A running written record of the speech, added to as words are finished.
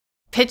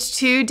Pitch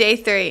 2, day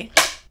 3.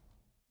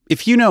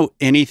 If you know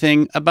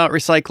anything about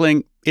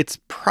recycling, it's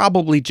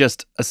probably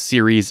just a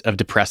series of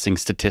depressing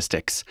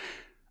statistics.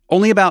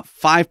 Only about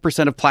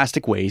 5% of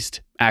plastic waste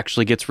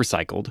actually gets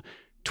recycled.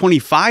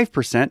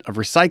 25% of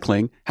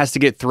recycling has to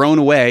get thrown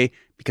away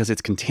because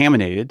it's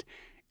contaminated.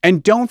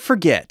 And don't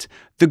forget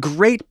the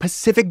Great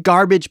Pacific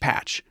Garbage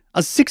Patch,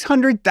 a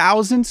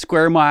 600,000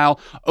 square mile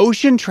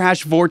ocean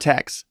trash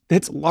vortex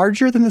that's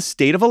larger than the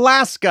state of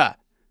Alaska.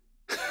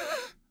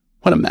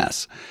 What a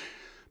mess.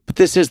 But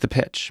this is the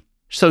pitch.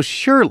 So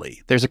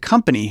surely there's a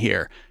company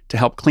here to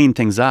help clean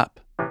things up.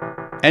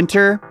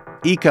 Enter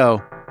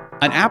ECGO,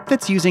 an app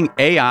that's using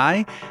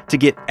AI to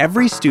get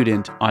every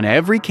student on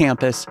every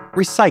campus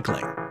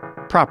recycling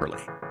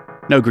properly.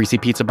 No greasy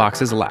pizza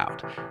boxes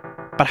allowed.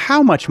 But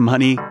how much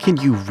money can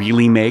you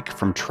really make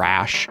from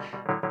trash?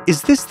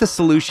 Is this the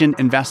solution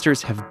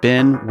investors have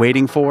been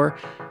waiting for?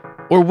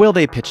 Or will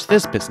they pitch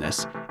this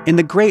business in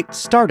the great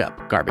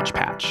startup garbage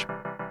patch?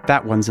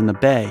 That one's in the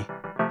Bay.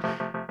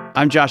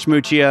 I'm Josh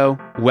Muccio.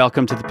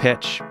 Welcome to The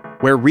Pitch,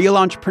 where real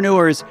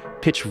entrepreneurs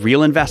pitch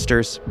real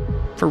investors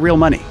for real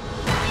money.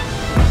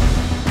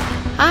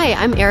 Hi,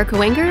 I'm Erica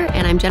Wenger,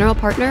 and I'm General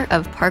Partner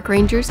of Park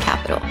Rangers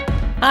Capital.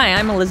 Hi,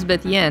 I'm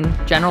Elizabeth Yin,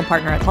 General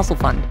Partner at Hustle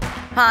Fund.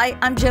 Hi,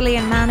 I'm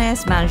Jillian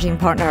Manus, Managing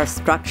Partner of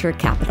Structured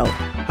Capital.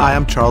 Hi,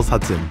 I'm Charles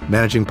Hudson,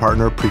 Managing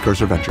Partner,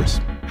 Precursor Ventures.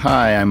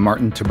 Hi, I'm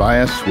Martin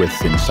Tobias with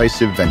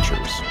Incisive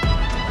Ventures.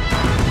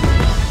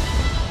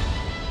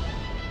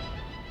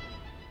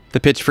 The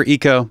pitch for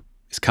ECGO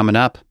is coming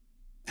up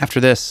after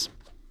this.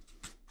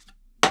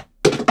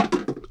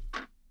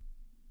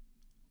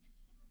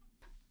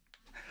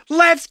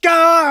 Let's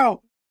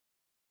go!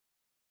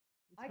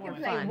 I can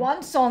play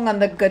one song on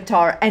the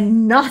guitar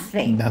and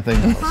nothing. Nothing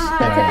else.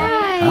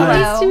 Hi. Hello.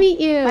 Nice to meet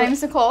you. My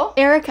name's Nicole.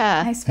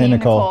 Erica. Nice to Hey, meet you,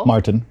 Nicole.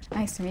 Martin.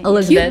 Nice to meet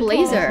Elizabeth. Cute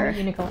blazer.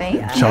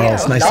 Thank you.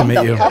 Charles, nice to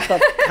meet you. Love the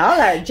pop of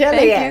color,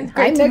 Jillian. Thank you.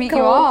 Great Hi, to meet you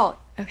Nicole. all.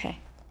 Okay.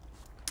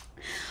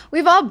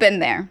 We've all been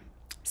there,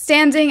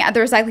 standing at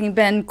the recycling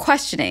bin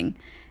questioning,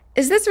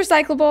 is this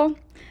recyclable?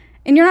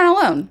 And you're not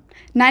alone.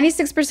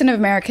 96% of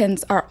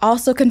Americans are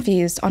also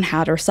confused on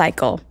how to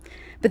recycle.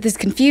 But this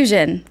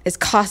confusion is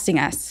costing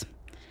us.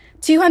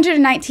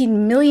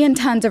 219 million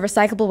tons of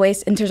recyclable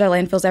waste enters our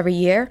landfills every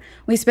year.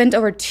 We spend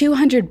over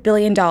 $200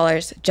 billion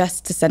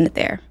just to send it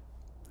there.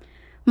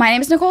 My name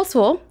is Nicole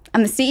Toole.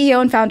 I'm the CEO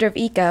and founder of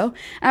ECGO, and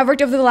I've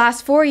worked over the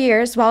last 4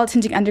 years while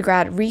attending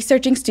undergrad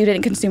researching student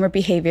and consumer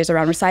behaviors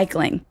around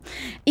recycling.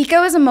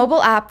 ECGO is a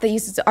mobile app that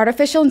uses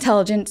artificial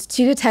intelligence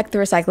to detect the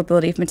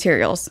recyclability of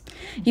materials.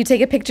 You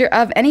take a picture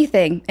of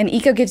anything, and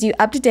ECGO gives you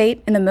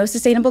up-to-date and the most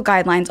sustainable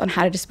guidelines on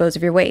how to dispose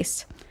of your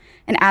waste.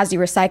 And as you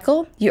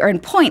recycle, you earn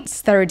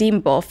points that are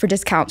redeemable for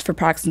discounts for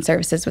products and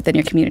services within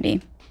your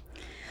community.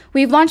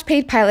 We've launched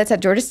paid pilots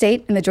at Georgia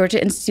State and the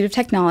Georgia Institute of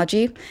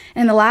Technology,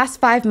 and in the last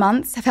 5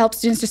 months have helped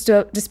students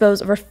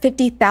dispose over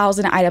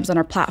 50,000 items on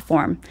our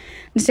platform.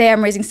 And today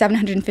I'm raising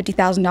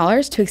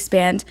 $750,000 to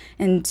expand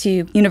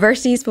into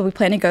universities, but we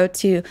plan to go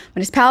to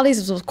municipalities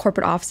as well as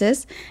corporate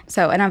offices.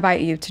 And I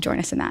invite you to join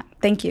us in that.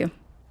 Thank you.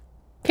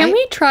 Can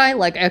we try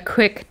like a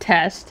quick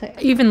test?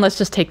 Even let's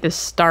just take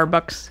this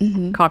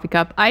Starbucks coffee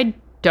cup. I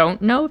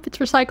don't know if it's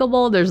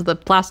recyclable. There's the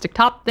plastic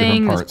top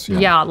thing. Different parts,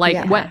 yeah.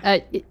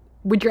 What?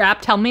 Would your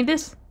app tell me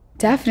this?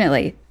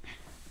 Definitely.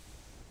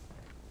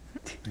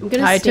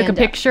 I took a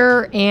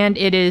picture and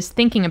it is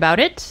thinking about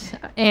it,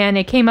 and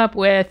it came up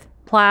with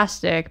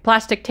plastic.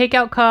 Plastic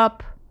takeout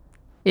cup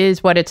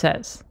is what it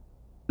says.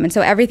 And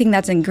so everything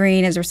that's in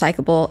green is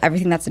recyclable.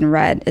 Everything that's in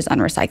red is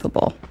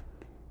unrecyclable.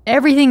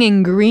 Everything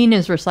in green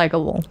is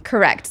recyclable.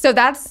 Correct. So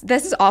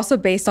this is also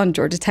based on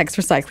Georgia Tech's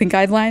recycling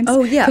guidelines.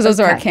 Oh, yeah. Because those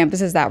are our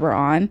campuses that we're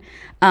on.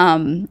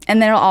 And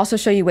then it'll also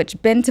show you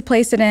which bin to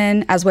place it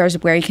in, as well as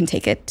where you can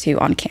take it to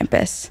on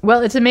campus.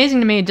 Well, it's amazing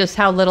to me just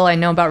how little I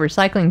know about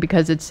recycling,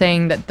 because it's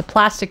saying that the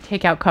plastic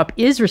takeout cup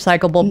is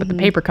recyclable, but the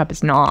paper cup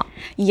is not.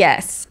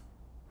 Yes.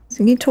 So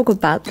can you talk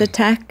about the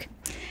tech?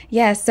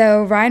 Yeah,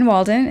 so Ryan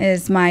Walden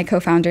is my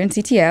co-founder and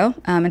CTO.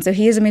 And so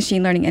he is a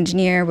machine learning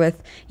engineer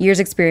with years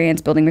experience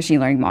building machine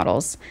learning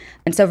models.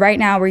 And so right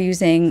now we're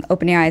using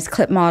OpenAI's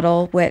Clip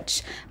model,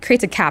 which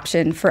creates a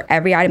caption for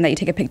every item that you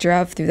take a picture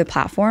of through the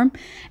platform.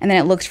 And then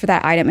it looks for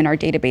that item in our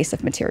database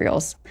of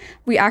materials.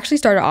 We actually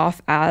started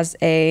off as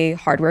a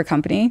hardware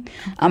company.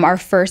 Our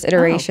first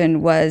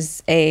iteration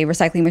was a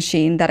recycling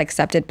machine that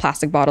accepted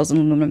plastic bottles and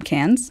aluminum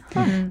cans.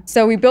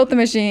 So we built the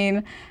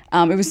machine.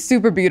 It was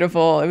super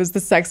beautiful. It was the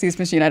sexiest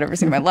machine I'd ever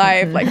seen in my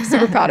life, like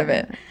super proud of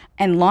it,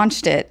 and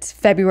launched it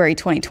February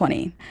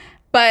 2020.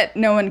 But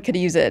no one could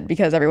use it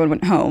because everyone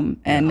went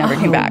home and never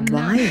came back.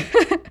 Right.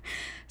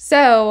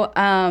 So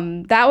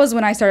that was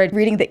when I started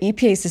reading the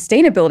EPA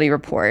sustainability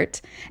report.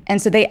 And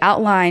so they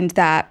outlined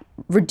that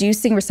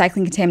reducing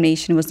recycling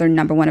contamination was their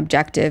 #1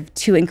 objective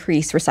to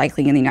increase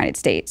recycling in the United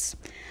States.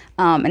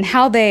 And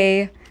how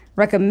they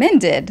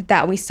recommended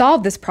that we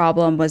solve this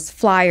problem was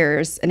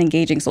flyers and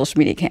engaging social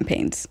media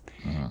campaigns.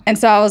 And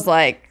so I was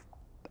like,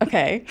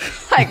 okay,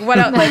 like what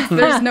else? Like,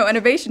 there's no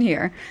innovation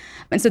here.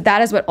 And so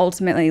that is what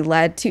ultimately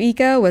led to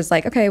ECO, was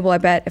like, okay, well, I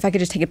bet if I could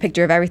just take a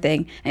picture of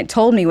everything and it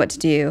told me what to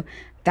do,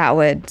 that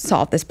would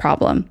solve this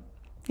problem.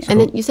 And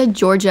then you said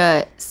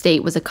Georgia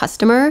State was a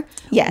customer.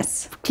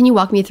 Yes. Can you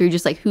walk me through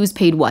just like who's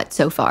paid what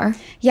so far?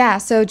 Yeah,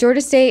 so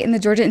Georgia State and the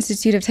Georgia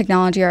Institute of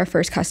Technology are our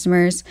first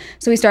customers.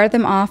 So we started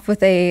them off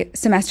with a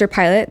semester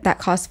pilot that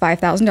cost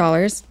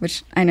 $5,000,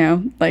 which I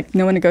know, like,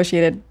 no one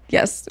negotiated.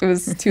 Yes, it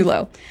was too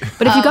low.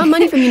 But if you got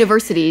money from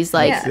universities,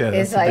 like,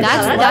 It's like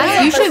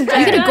you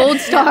get a gold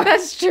star.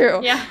 That's true.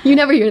 Yeah. You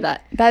never hear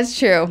that. That's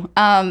true.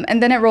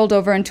 And then it rolled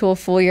over into a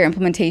full year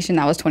implementation.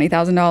 That was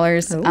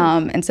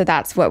 $20,000. And so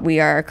that's what we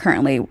are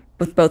currently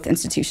with both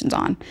institutions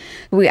on.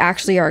 We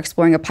actually are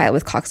exploring a pilot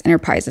with Cox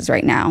Enterprises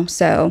right now.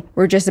 So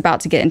we're just about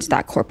to get into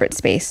that corporate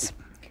space.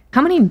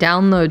 How many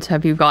downloads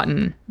have you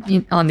gotten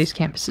on these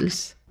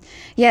campuses?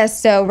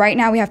 Yes, so right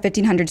now we have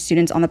 1,500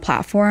 students on the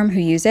platform who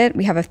use it.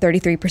 We have a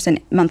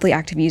 33% monthly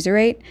active user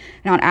rate.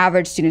 And on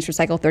average, students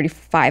recycle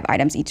 35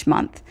 items each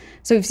month.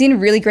 So we've seen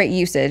really great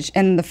usage,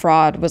 and the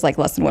fraud was like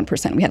less than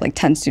 1%. We had like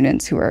 10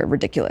 students who were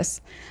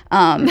ridiculous,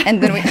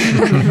 and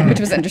then which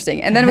was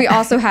interesting. And then we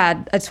also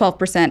had a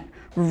 12%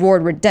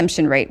 reward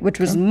redemption rate, which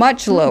was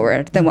much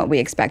lower than what we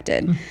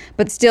expected.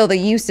 But still, the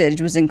usage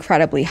was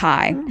incredibly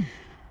high.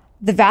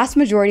 The vast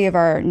majority of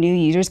our new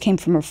users came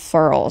from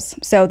referrals.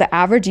 So the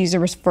average user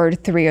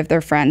referred 3 of their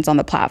friends on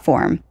the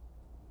platform.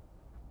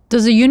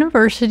 Does a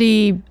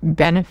university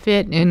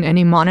benefit in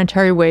any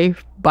monetary way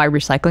by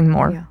recycling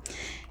more? Yeah.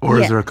 Or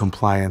is there a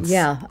compliance?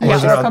 Yeah. Or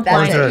is there a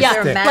Compliance. or is there a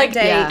Yeah. stick?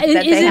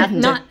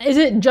 Like, is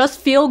it just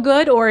feel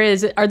good, or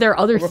are there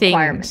other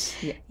Requirements.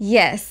 things?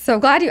 Yes, so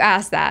glad you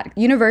asked that.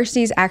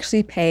 Universities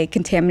actually pay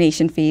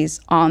contamination fees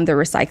on their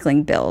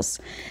recycling bills.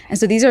 And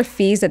so these are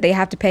fees that they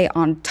have to pay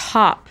on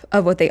top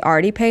of what they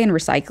already pay in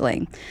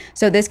recycling.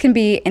 So this can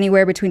be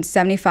anywhere between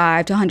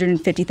 $75,000 to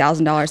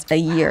 $150,000 a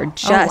year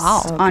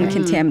just on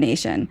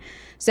contamination.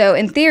 So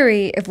in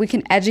theory, if we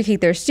can educate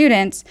their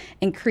students,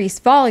 increase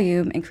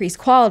volume, increase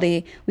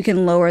quality, we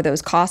can lower those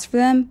costs for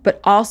them,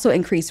 but also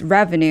increase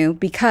revenue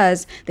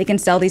because they can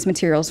sell these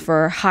materials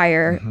for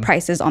higher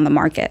prices on the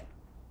market.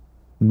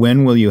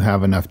 When will you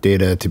have enough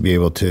data to be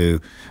able to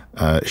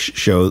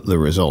show the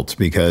results?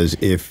 Because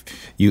if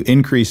you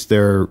increase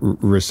their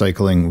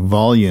recycling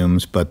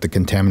volumes, but the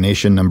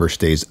contamination number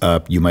stays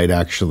up, you might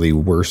actually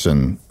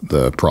worsen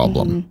the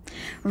problem.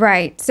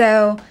 Right.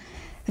 So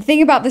the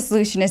thing about the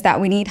solution is that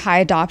we need high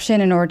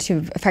adoption in order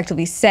to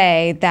effectively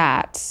say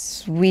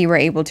that we were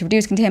able to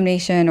reduce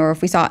contamination or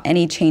if we saw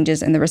any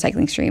changes in the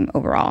recycling stream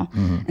overall.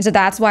 And so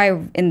that's why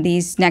in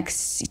these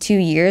next 2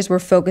 years, we're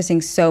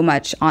focusing so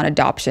much on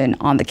adoption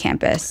on the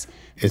campus.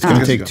 It's going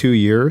to take 2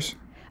 years?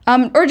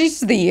 Or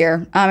just the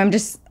year.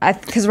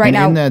 Because right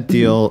now, in that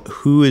deal,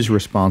 who is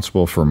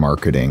responsible for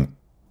marketing?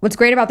 what's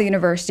great about the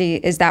university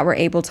is that we're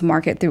able to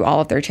market through all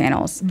of their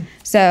channels.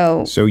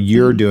 So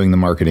you're doing the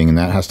marketing, and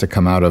that has to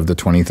come out of the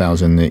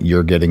 $20,000 that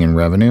you're getting in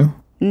revenue?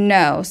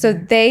 No. So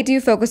they do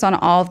focus on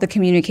all of the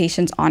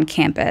communications on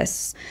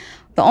campus.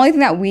 The only thing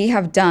that we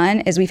have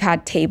done is we've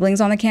had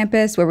tablings on the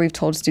campus where we've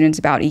told students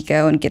about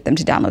ECO and get them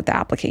to download the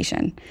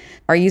application.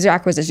 Our user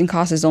acquisition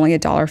cost is only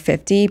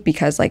 $1.50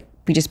 because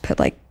we just put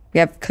we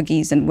have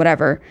cookies and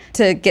whatever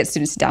to get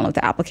students to download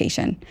the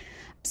application.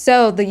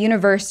 So the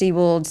university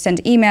will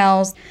send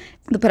emails,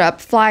 they'll put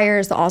up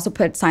flyers, they'll also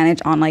put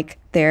signage on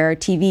their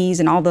TVs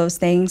and all those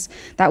things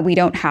that we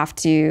don't have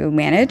to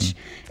manage.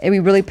 And we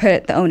really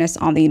put the onus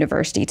on the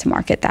university to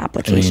market the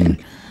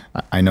application.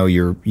 I know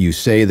you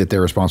say that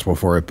they're responsible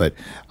for it, but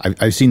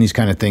I've seen these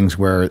kind of things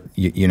where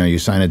you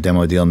sign a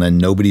demo deal and then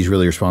nobody's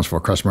really responsible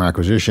for customer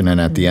acquisition,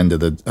 and at the end of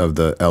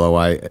the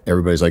LOI,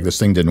 everybody's like, this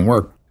thing didn't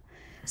work.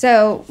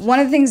 So one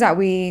of the things that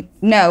we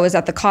know is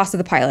that the cost of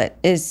the pilot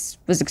was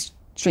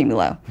extremely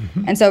low.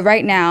 And so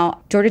right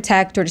now, Georgia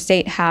Tech, Georgia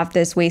State have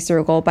this waste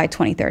zero goal by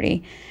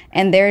 2030.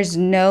 And there's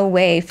no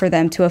way for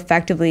them to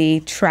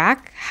effectively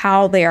track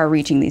how they are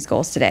reaching these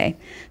goals today.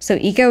 So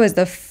ECO is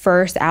the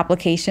first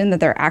application that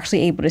they're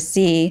actually able to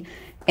see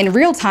in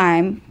real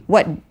time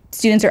what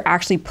students are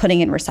actually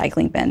putting in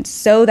recycling bins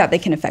so that they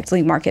can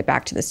effectively market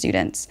back to the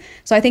students.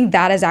 So I think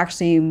that is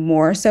actually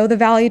more so the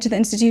value to the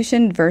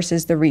institution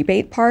versus the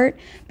rebate part,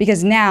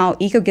 because now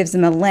ECO gives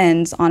them a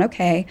lens on,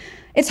 okay,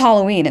 it's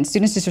Halloween and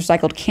students just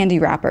recycled candy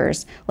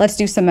wrappers. Let's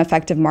do some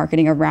effective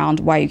marketing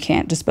around why you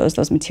can't dispose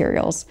those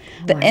materials.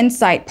 The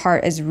insight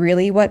part is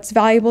really what's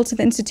valuable to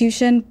the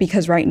institution,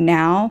 because right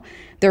now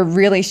they're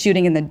really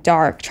shooting in the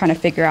dark trying to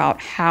figure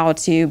out how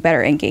to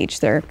better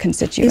engage their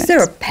constituents. Is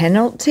there a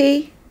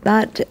penalty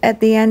that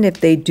at the end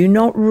if they do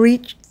not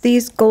reach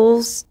these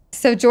goals?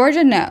 So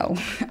Georgia, no.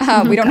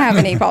 We don't have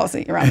any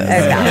policy around this.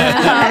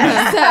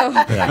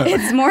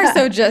 It's more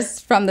so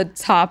just from the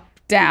top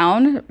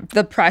down,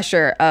 the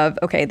pressure of,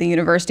 okay, the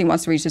university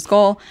wants to reach this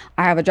goal.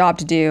 I have a job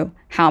to do.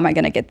 How am I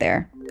going to get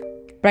there?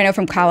 But I know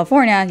from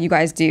California, you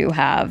guys do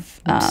have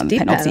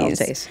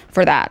penalties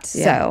for that.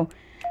 Yeah. So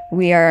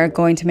we are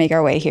going to make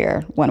our way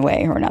here one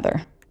way or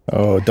another.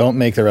 Oh, don't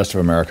make the rest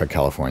of America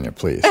California,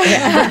 please.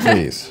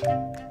 Please.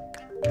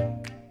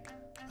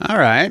 All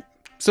right.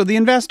 So the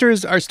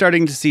investors are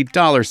starting to see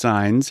dollar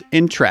signs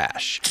in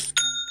trash.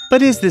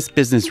 But is this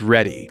business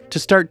ready to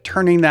start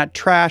turning that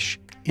trash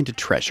into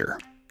treasure?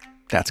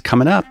 That's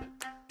coming up.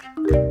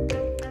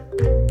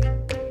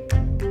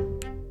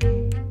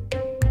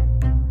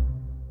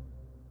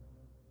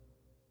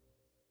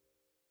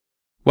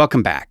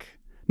 Welcome back.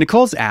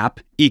 Nicole's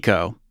app,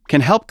 ECGO,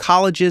 can help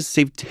colleges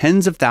save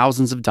tens of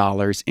thousands of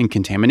dollars in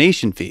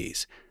contamination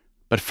fees.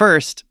 But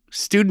first,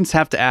 students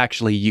have to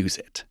actually use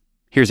it.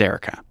 Here's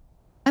Erica.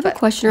 I have a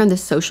question on the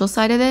social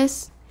side of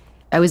this.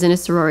 I was in a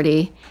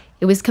sorority.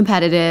 It was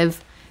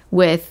competitive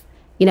with,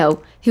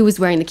 who was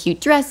wearing the cute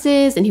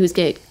dresses and who was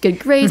getting good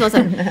grades. All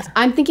that stuff.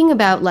 I'm thinking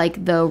about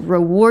like the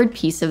reward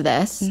piece of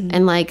this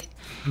and like,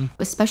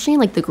 especially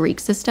in like the Greek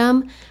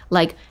system,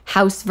 like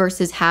house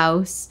versus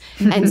house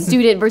and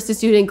student versus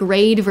student,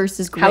 grade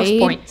versus grade. House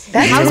points.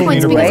 That's house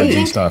points because I great.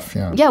 think, stuff.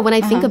 when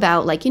I think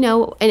about like,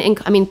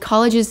 and I mean,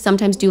 colleges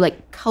sometimes do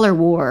like color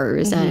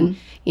wars and,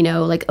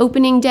 like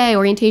opening day,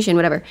 orientation,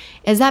 whatever.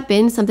 Has that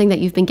been something that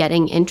you've been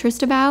getting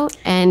interest about?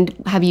 And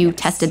have you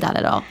tested that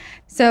at all?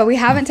 So we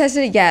haven't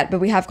tested it yet, but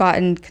we have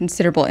gotten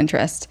considerable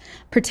interest,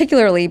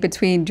 particularly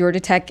between Georgia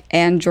Tech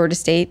and Georgia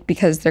State,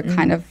 because they're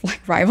kind of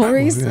like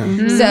rivalries.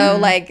 So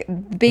like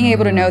being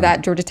able to know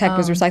that Georgia Tech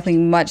was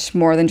recycling much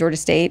more than Georgia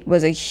State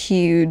was a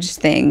huge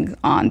thing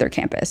on their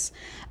campus.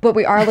 But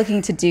we are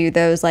looking to do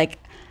those like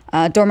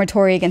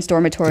dormitory against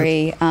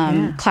dormitory,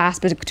 class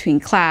between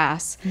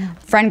class,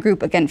 friend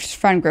group against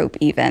friend group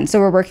even. So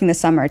we're working this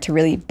summer to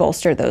really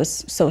bolster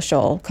those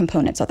social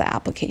components of the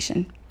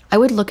application. I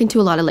would look into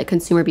a lot of like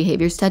consumer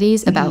behavior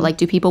studies about like,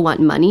 do people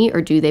want money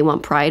or do they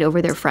want pride over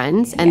their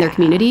friends and their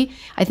community?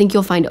 I think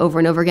you'll find over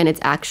and over again, it's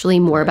actually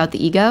more about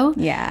the ego.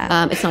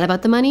 Yeah. It's not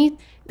about the money.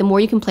 The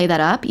more you can play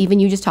that up, even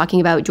you just talking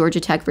about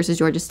Georgia Tech versus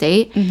Georgia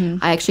State,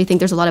 I actually think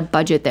there's a lot of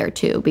budget there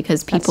too,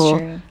 because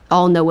people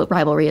all know what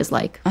rivalry is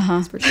like.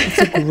 That's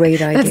a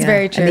great idea. That's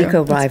very true. An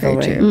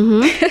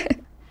eco-rivalry.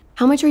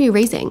 How much are you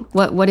raising?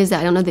 What is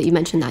that? I don't know that you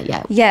mentioned that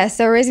yet. Yeah,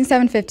 so we're raising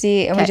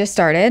 $750 and we just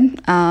started.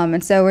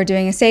 And so we're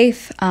doing a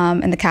safe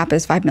and the cap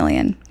is $5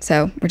 million.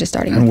 So we're just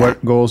starting And with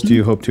what goals do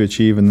you hope to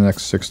achieve in the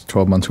next 6 to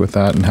 12 months with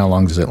that, and how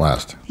long does it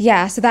last?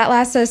 Yeah, so that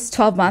lasts us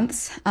 12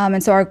 months.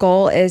 And so our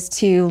goal is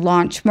to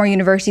launch more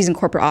universities and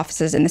corporate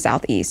offices in the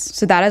Southeast.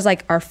 So that is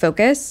like our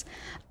focus.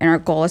 And our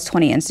goal is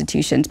 20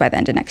 institutions by the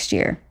end of next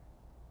year.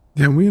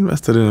 Yeah, we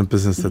invested in a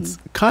business that's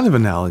kind of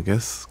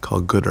analogous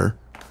called Gooder.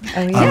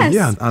 Oh,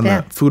 yes. On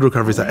the food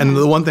recovery side. And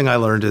the one thing I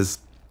learned is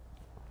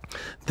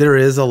there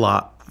is a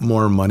lot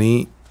more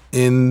money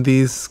in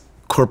these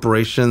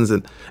corporations.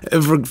 And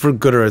for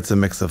Gooder, it's a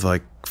mix of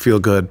like feel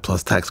good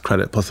plus tax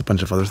credit plus a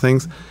bunch of other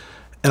things.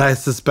 And I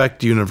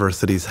suspect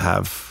universities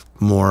have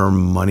more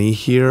money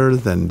here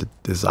than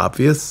is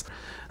obvious.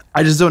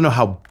 I just don't know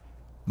how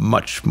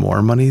much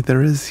more money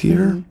there is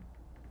here.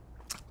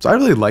 So I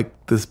really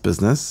like this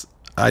business.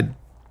 I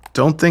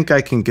don't think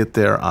I can get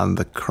there on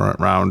the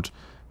current round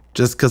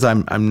just because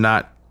I'm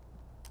not,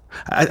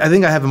 I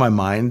think I have in my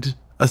mind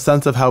a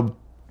sense of how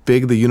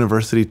big the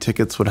university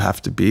tickets would have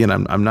to be, and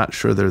I'm not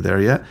sure they're there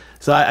yet.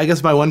 So I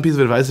guess my one piece of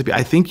advice would be,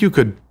 I think you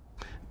could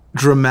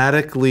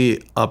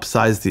dramatically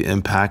upsize the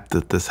impact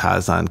that this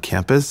has on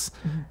campus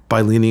by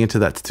leaning into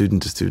that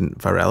student-to-student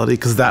virality,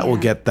 because that will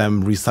get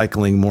them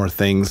recycling more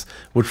things,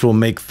 which will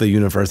make the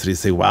university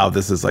say, wow,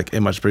 this is like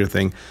a much bigger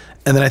thing.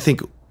 And then I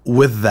think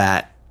with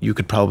that, you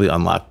could probably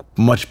unlock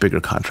much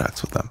bigger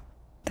contracts with them.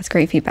 That's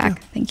great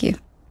feedback. Thank you.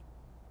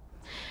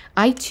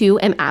 I too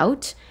am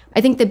out.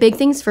 I think the big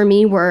things for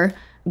me were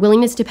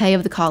willingness to pay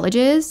of the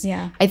colleges.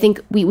 Yeah. I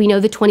think we know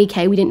the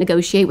 $20K we didn't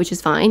negotiate, which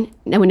is fine.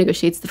 No one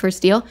negotiates the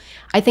first deal.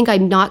 I think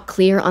I'm not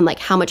clear on like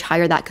how much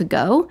higher that could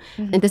go.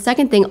 And the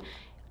second thing,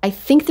 I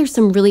think there's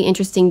some really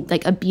interesting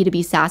like a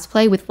B2B SaaS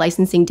play with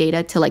licensing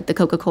data to like the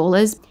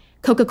Coca-Colas.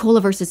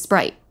 Coca-Cola versus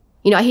Sprite.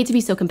 I hate to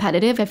be so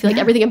competitive. I feel like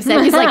everything I'm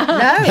saying is like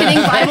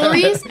hitting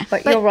rivalries.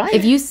 But you're right.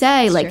 If you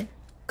say like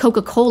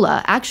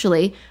Coca-Cola,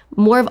 actually,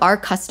 more of our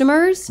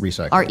customers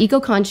Recycle. are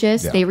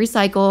eco-conscious, they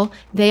recycle,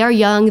 they are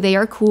young, they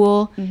are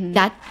cool.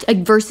 That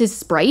versus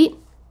Sprite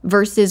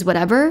versus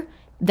whatever,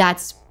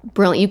 that's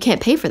brilliant. You can't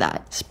pay for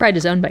that. Sprite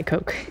is owned by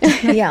Coke.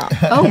 Yeah.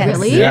 Oh,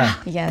 really? Yeah.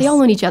 Yes. They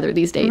all own each other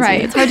these days.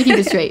 Right. It's hard to keep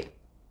it straight.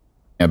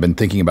 I've been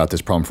thinking about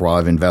this problem for a while.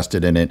 I've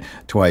invested in it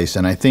twice,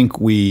 and I think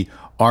we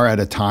are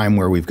at a time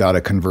where we've got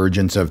a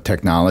convergence of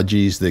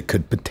technologies that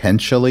could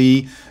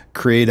potentially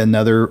create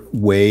another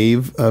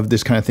wave of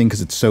this kind of thing, because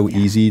it's so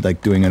easy,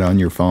 like doing it on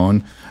your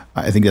phone.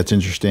 I think that's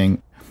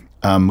interesting.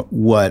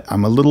 What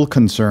I'm a little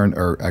concerned,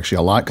 or actually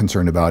a lot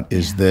concerned about,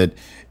 is that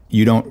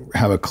you don't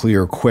have a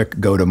clear, quick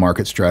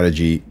go-to-market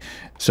strategy.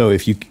 So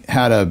if you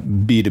had a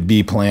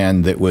B2B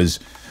plan that was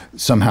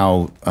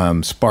somehow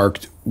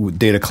sparked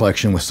data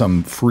collection with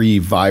some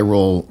free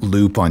viral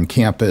loop on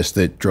campus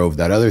that drove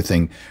that other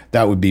thing,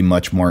 that would be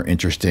much more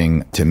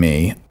interesting to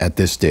me at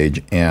this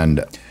stage.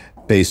 And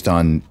based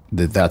on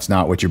that's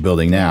not what you're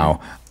building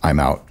now, I'm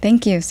out.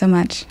 Thank you so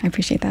much. I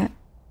appreciate that.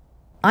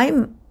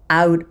 I'm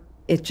out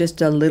it's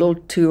just a little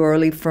too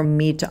early for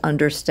me to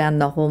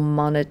understand the whole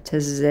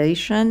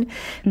monetization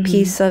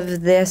piece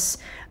of this.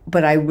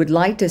 But I would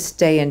like to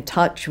stay in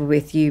touch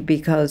with you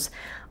because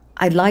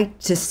I'd like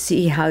to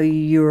see how are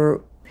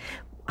you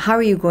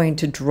going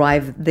to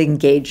drive the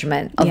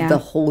engagement of the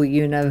whole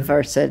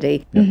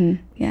university?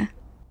 Yeah.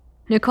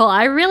 Nicole,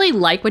 I really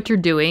like what you're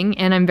doing,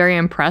 and I'm very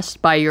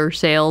impressed by your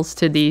sales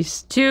to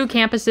these 2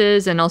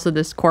 campuses and also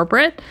this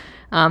corporate.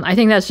 I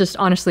think that's just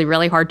honestly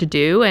really hard to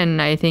do,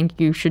 and I think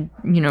you should,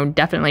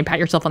 definitely pat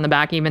yourself on the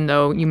back, even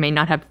though you may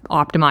not have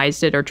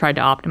optimized it or tried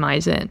to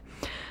optimize it.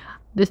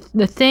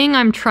 The thing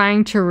I'm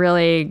trying to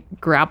really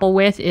grapple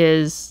with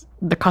is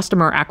the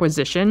customer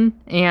acquisition,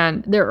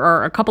 and there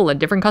are a couple of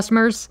different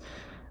customers.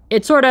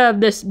 It's sort of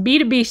this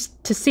B2B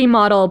to C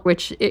model,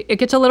 which it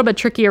gets a little bit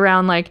tricky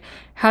around, like,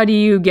 how do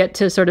you get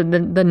to sort of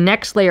the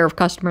next layer of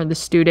customer, the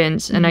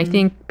students? And I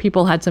think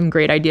people had some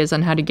great ideas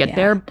on how to get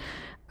there.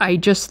 I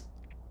just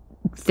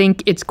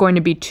think it's going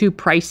to be too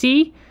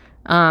pricey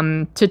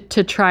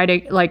to try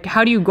to, like,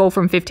 how do you go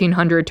from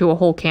 1,500 to a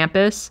whole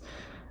campus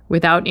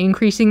without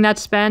increasing that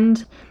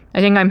spend? I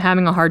think I'm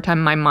having a hard time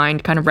in my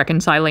mind kind of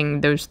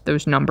reconciling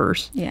those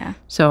numbers. Yeah.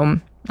 So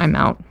I'm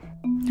out.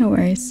 No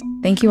worries.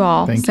 Thank you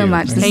all so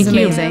much. This is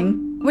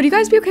amazing. Would you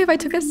guys be okay if I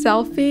took a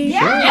selfie?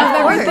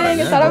 Yeah, of everything.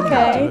 Is that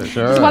okay?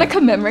 Sure. Just want to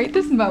commemorate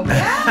this moment.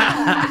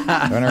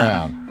 Turn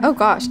around. Oh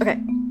gosh. Okay.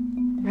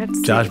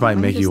 Josh might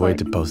make you wait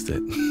to post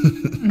it.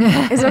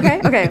 Is it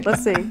okay? Okay.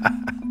 Let's see.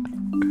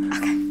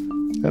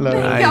 Hello.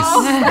 Nice.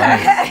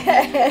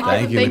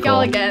 Thank you, Thank Nicole.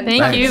 y'all again.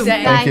 Thank you.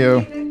 Thank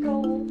you.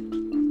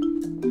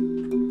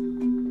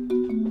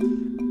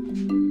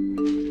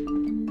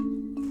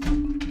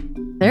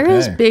 There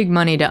is Okay. big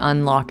money to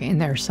unlock in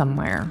there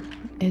somewhere.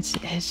 It's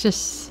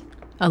just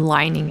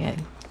aligning it.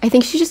 I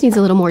think she just needs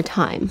a little more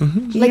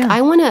time. Like,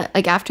 I want to,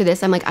 like, after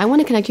this, I'm like, I want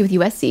to connect you with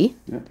USC.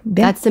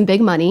 That's some big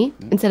money.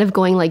 Instead of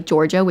going, like,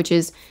 Georgia, which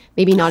is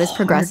maybe not as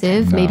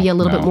progressive, maybe a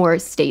little bit more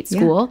state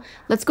school.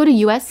 Let's go to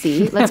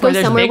USC. Let's go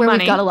There's somewhere big where money.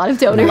 we've got a lot of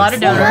donors. A lot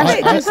of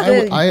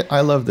donors. I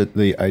love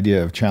the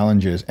idea of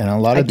challenges, and a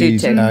lot of do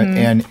these, too.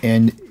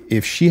 and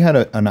if she had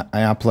an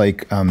app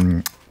like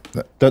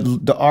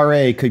the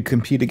RA could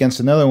compete against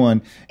another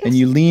one, and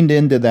you leaned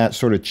into that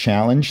sort of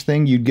challenge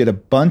thing, you'd get a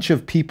bunch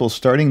of people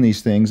starting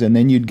these things, and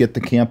then you'd get the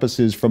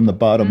campuses from the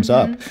bottoms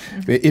up.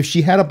 If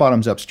she had a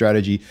bottoms up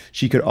strategy,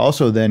 she could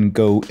also then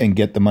go and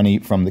get the money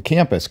from the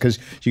campus, because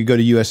you go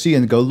to USC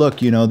and go,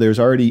 look, there's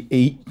already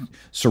 8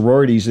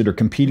 sororities that are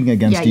competing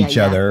against each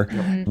other.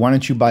 Why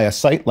don't you buy a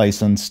site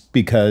license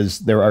because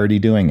they're already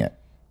doing it?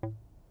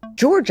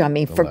 Georgia, I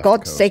mean, for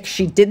God's sake,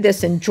 she did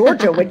this in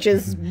Georgia, which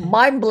is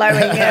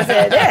mind-blowing as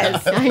it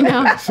is. I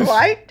know.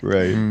 Right?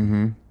 Right.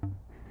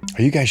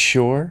 Are you guys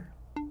sure?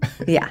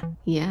 Yeah.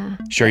 Yeah.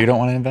 Sure you don't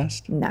want to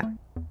invest? No.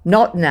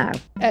 Not now.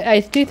 I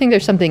do think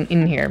there's something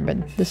in here,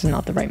 but this is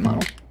not the right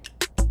model.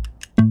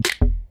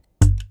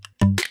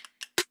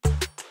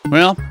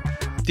 Well,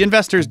 the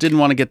investors didn't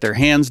want to get their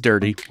hands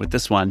dirty with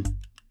this one.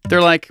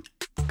 They're like,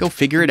 go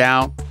figure it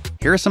out.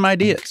 Here are some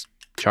ideas.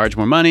 Charge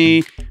more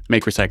money,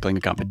 make recycling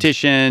a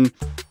competition,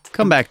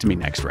 come back to me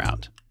next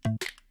round.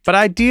 But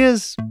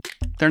ideas,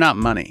 they're not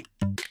money.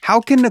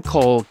 How can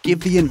Nicole give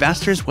the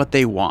investors what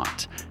they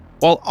want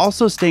while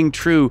also staying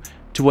true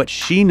to what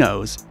she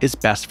knows is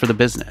best for the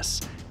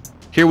business?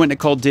 Hear what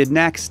Nicole did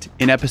next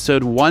in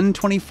episode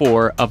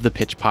 124 of the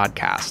Pitch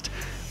Podcast.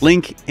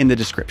 Link in the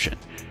description.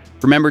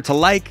 Remember to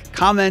like,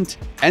 comment,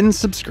 and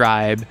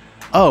subscribe.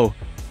 Oh,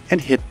 and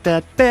hit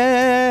that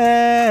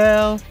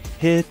bell.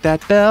 Hit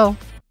that bell.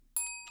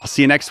 I'll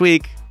see you next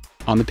week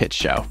on The Pitch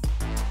Show.